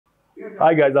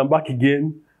Hi guys, I'm back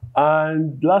again.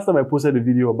 And last time I posted a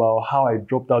video about how I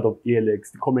dropped out of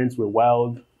ALX, the comments were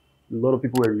wild. A lot of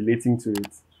people were relating to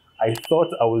it. I thought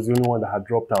I was the only one that had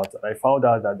dropped out, and I found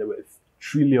out that there were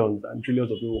trillions and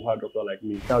trillions of people who had dropped out like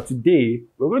me. Now today,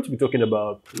 we're going to be talking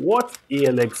about what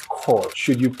ALX course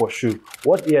should you pursue?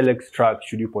 What ALX track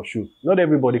should you pursue? Not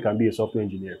everybody can be a software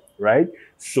engineer, right?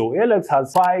 So ALX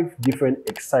has 5 different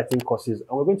exciting courses, and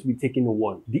we're going to be taking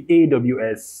one, the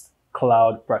AWS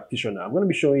Cloud Practitioner. I'm going to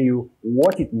be showing you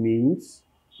what it means,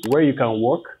 where you can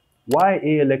work, why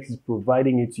ALX is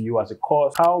providing it to you as a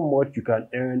course, how much you can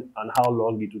earn, and how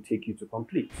long it will take you to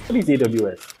complete. What is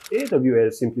AWS?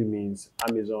 AWS simply means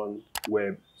Amazon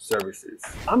Web Services.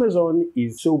 Amazon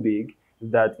is so big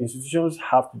that institutions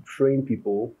have to train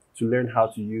people to learn how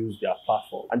to use their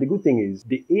platform. And the good thing is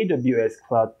the AWS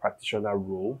Cloud Practitioner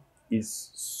role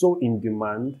is so in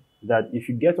demand that if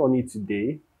you get on it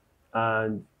today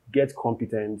and get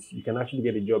competent, you can actually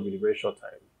get a job in a very short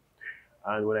time.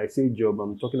 And when I say job,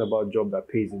 I'm talking about job that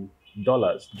pays in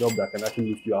dollars, job that can actually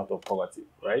lift you out of poverty,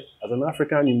 right? As an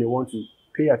African, you may want to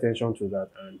pay attention to that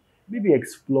and maybe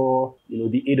explore,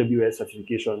 the AWS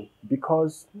certification,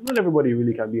 because not everybody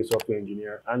really can be a software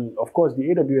engineer. And of course, the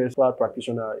AWS Cloud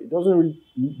Practitioner, it doesn't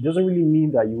really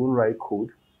mean that you won't write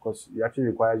code, because it actually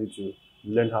requires you to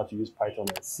learn how to use Python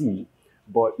and C.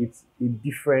 But it's a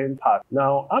different path.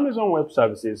 Now, Amazon Web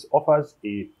Services offers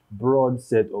a broad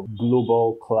set of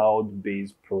global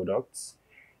cloud-based products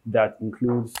that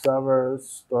include servers,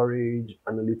 storage,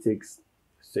 analytics,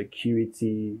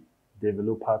 security,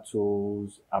 developer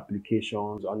tools,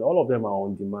 applications, and all of them are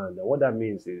on demand. And what that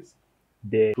means is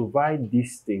they provide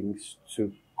these things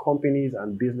to companies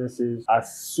and businesses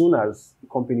as soon as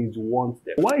companies want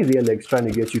them. Why is ALX trying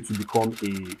to get you to become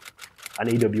an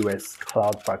AWS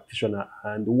Cloud Practitioner,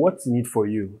 and what's in it for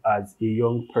you as a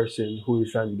young person who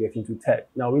is trying to get into tech?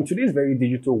 Now, in today's very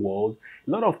digital world, a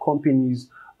lot of companies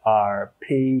are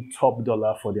paying top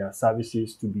dollar for their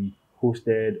services to be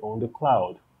hosted on the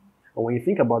cloud. And when you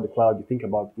think about the cloud, you think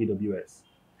about AWS.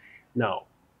 Now,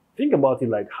 think about it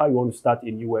like how you want to start a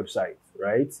new website,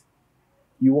 right?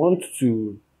 You want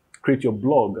to create your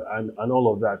blog and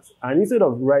all of that. And instead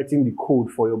of writing the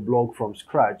code for your blog from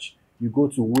scratch, you go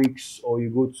to Wix or you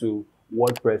go to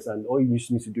WordPress, and all you just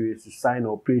need to do is to sign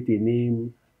up, create a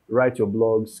name, write your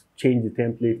blogs, change the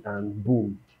template, and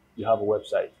boom, you have a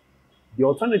website. The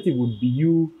alternative would be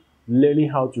you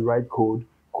learning how to write code,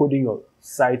 coding a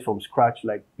site from scratch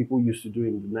like people used to do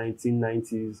in the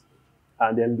 1990s,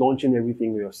 and then launching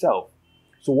everything yourself.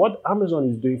 So what Amazon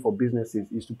is doing for businesses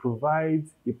is to provide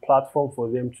a platform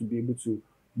for them to be able to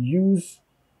use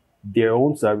their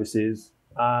own services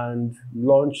and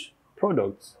launch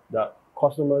products that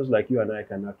customers like you and I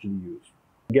can actually use.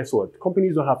 Guess what?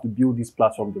 Companies don't have to build this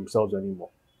platform themselves anymore.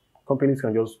 Companies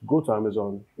can just go to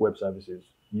Amazon Web Services,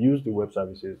 use the web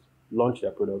services, launch their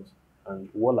products,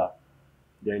 and voila,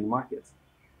 they're in the market.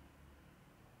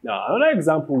 Now, another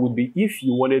example would be if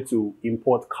you wanted to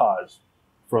import cars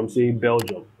from, say,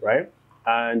 Belgium, right?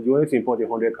 And you wanted to import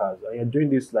 100 cars, and you're doing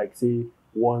this, like, say,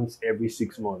 once every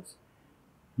 6 months.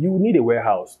 You need a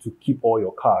warehouse to keep all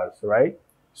your cars, right?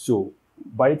 So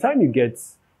by the time you get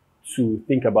to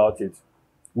think about it,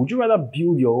 would you rather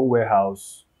build your own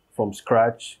warehouse from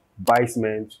scratch, buy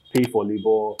cement, pay for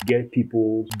labor, get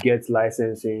people, get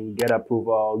licensing, get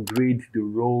approval, grade the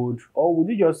road, or would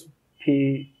you just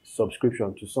pay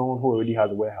subscription to someone who already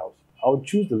has a warehouse? I would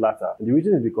choose the latter. And the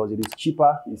reason is because it is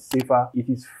cheaper, it's safer, it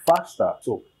is faster.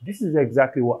 So this is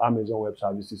exactly what Amazon Web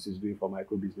Services is doing for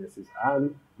micro businesses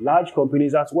and large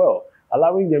companies as well,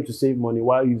 allowing them to save money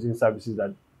while using services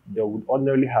that they would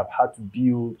ordinarily have had to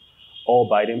build all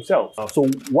by themselves. So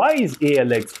why is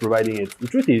ALX providing it? The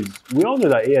truth is, we all know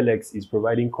that ALX is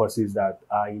providing courses that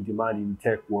are in demand in the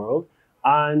tech world.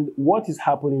 And what is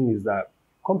happening is that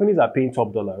companies are paying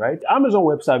top dollar, right? Amazon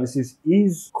Web Services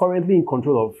is currently in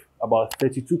control of about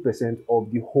 32%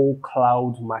 of the whole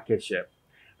cloud market share.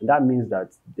 And that means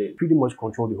that they pretty much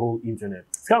control the whole internet.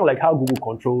 It's kind of like how Google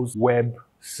controls web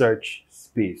search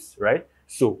space, right?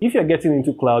 So if you're getting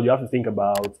into cloud, you have to think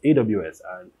about AWS,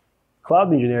 and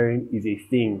cloud engineering is a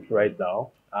thing right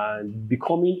now. And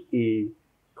becoming a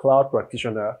cloud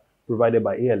practitioner provided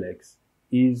by ALX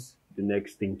is the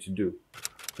next thing to do.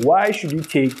 Why should you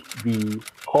take the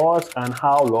course, and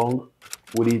how long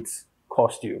would it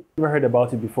cost you? You've never heard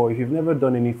about it before. If you've never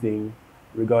done anything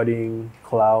regarding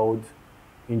cloud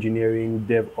engineering,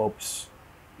 DevOps,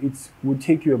 it would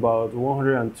take you about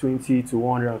 120 to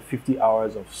 150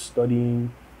 hours of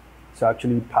studying to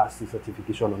actually pass the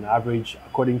certification on average,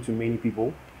 according to many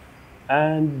people.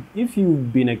 And if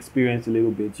you've been experienced a little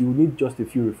bit, you will need just a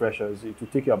few refreshers. It will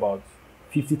take you about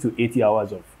 50 to 80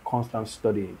 hours of constant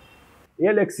studying.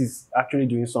 ALX is actually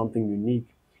doing something unique.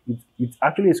 It's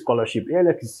actually a scholarship.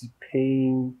 ALX is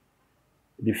paying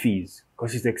the fees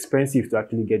because it's expensive to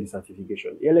actually get the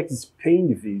certification. ALX is paying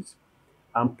the fees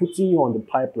and putting you on the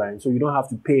pipeline so you don't have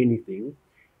to pay anything.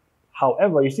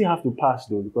 However, you still have to pass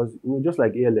though, because just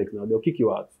like ALX now, they'll kick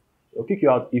you out. They'll kick you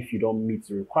out if you don't meet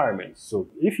the requirements. So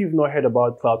if you've not heard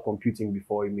about cloud computing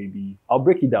before, I'll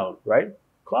break it down, right?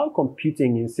 Cloud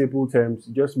computing in simple terms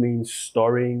just means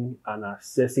storing and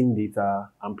accessing data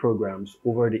and programs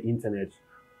over the internet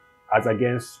as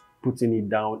against putting it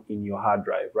down in your hard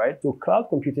drive, right? So cloud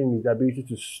computing is the ability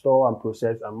to store and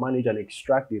process and manage and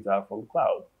extract data from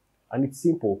cloud. And it's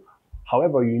simple.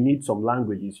 However, you need some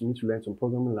languages. You need to learn some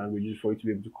programming languages for you to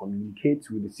be able to communicate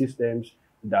with the systems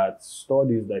that store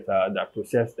this data, that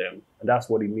process them. And that's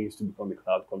what it means to become a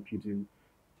cloud computing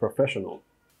professional.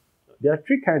 There are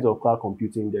three kinds of cloud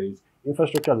computing. There is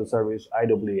infrastructure as a service,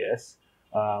 IaaS,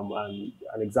 and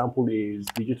an example is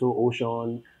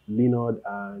DigitalOcean, Linode,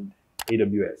 and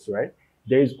AWS, right?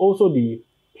 There is also the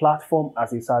platform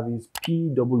as a service,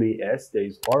 PaaS. There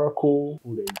is Oracle,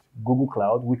 there is Google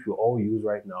Cloud, which we all use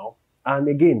right now. And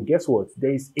again, guess what?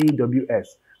 There is AWS.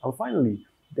 And finally,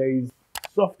 there is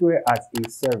software as a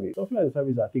service. Software as a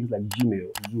service are things like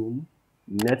Gmail, Zoom,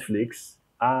 Netflix,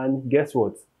 and guess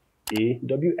what?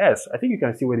 AWS. I think you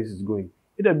can see where this is going.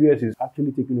 AWS is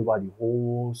actually taking over the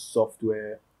whole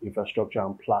software, infrastructure,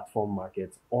 and platform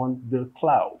market on the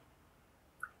cloud.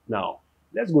 Now,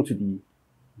 let's go to the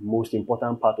most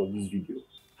important part of this video.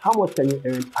 How much can you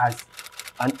earn as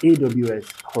an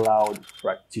AWS Cloud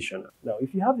Practitioner? Now,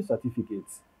 if you have the certificate,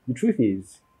 the truth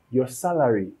is your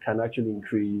salary can actually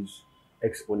increase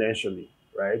exponentially,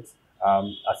 right?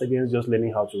 As against just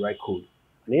learning how to write code.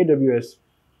 An AWS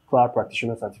Cloud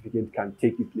Practitioner certificate can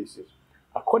take you places.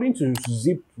 According to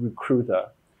ZipRecruiter,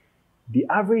 the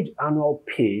average annual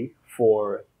pay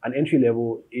for an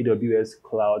entry-level AWS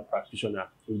Cloud Practitioner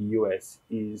in the US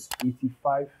is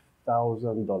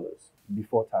 $85,000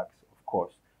 before tax, of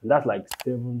course. And that's like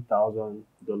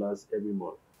 $7,000 every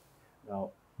month.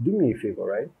 Now, do me a favor,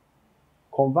 right?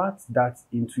 Convert that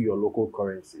into your local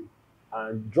currency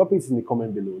and drop it in the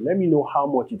comment below. Let me know how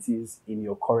much it is in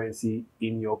your currency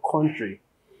in your country.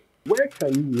 Where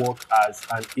can you work as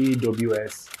an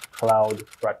AWS Cloud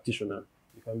Practitioner?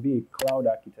 You can be a cloud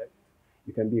architect,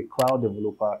 you can be a cloud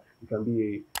developer, you can be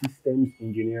a systems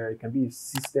engineer, you can be a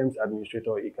systems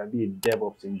administrator, you can be a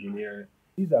DevOps engineer.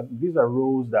 These are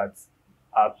roles that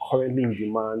are currently in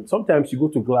demand. Sometimes you go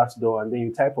to Glassdoor and then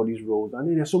you type for these roles, and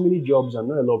then there's so many jobs and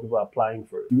not a lot of people are applying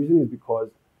for it. The reason is because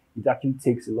it actually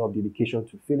takes a lot of dedication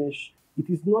to finish. It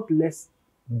is not less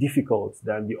difficult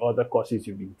than the other courses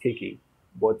you've been taking,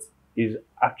 but is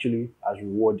actually as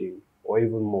rewarding or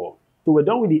even more. So we're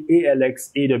done with the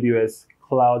ALX AWS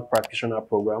Cloud Practitioner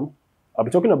program. I'll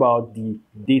be talking about the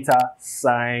data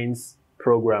science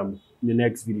program in the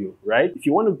next video, right? If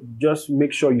you want to just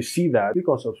make sure you see that, click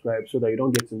on subscribe so that you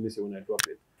don't get to miss it when I drop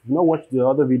it. If you've not watched the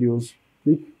other videos,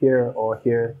 click here or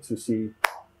here to see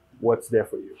what's there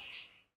for you.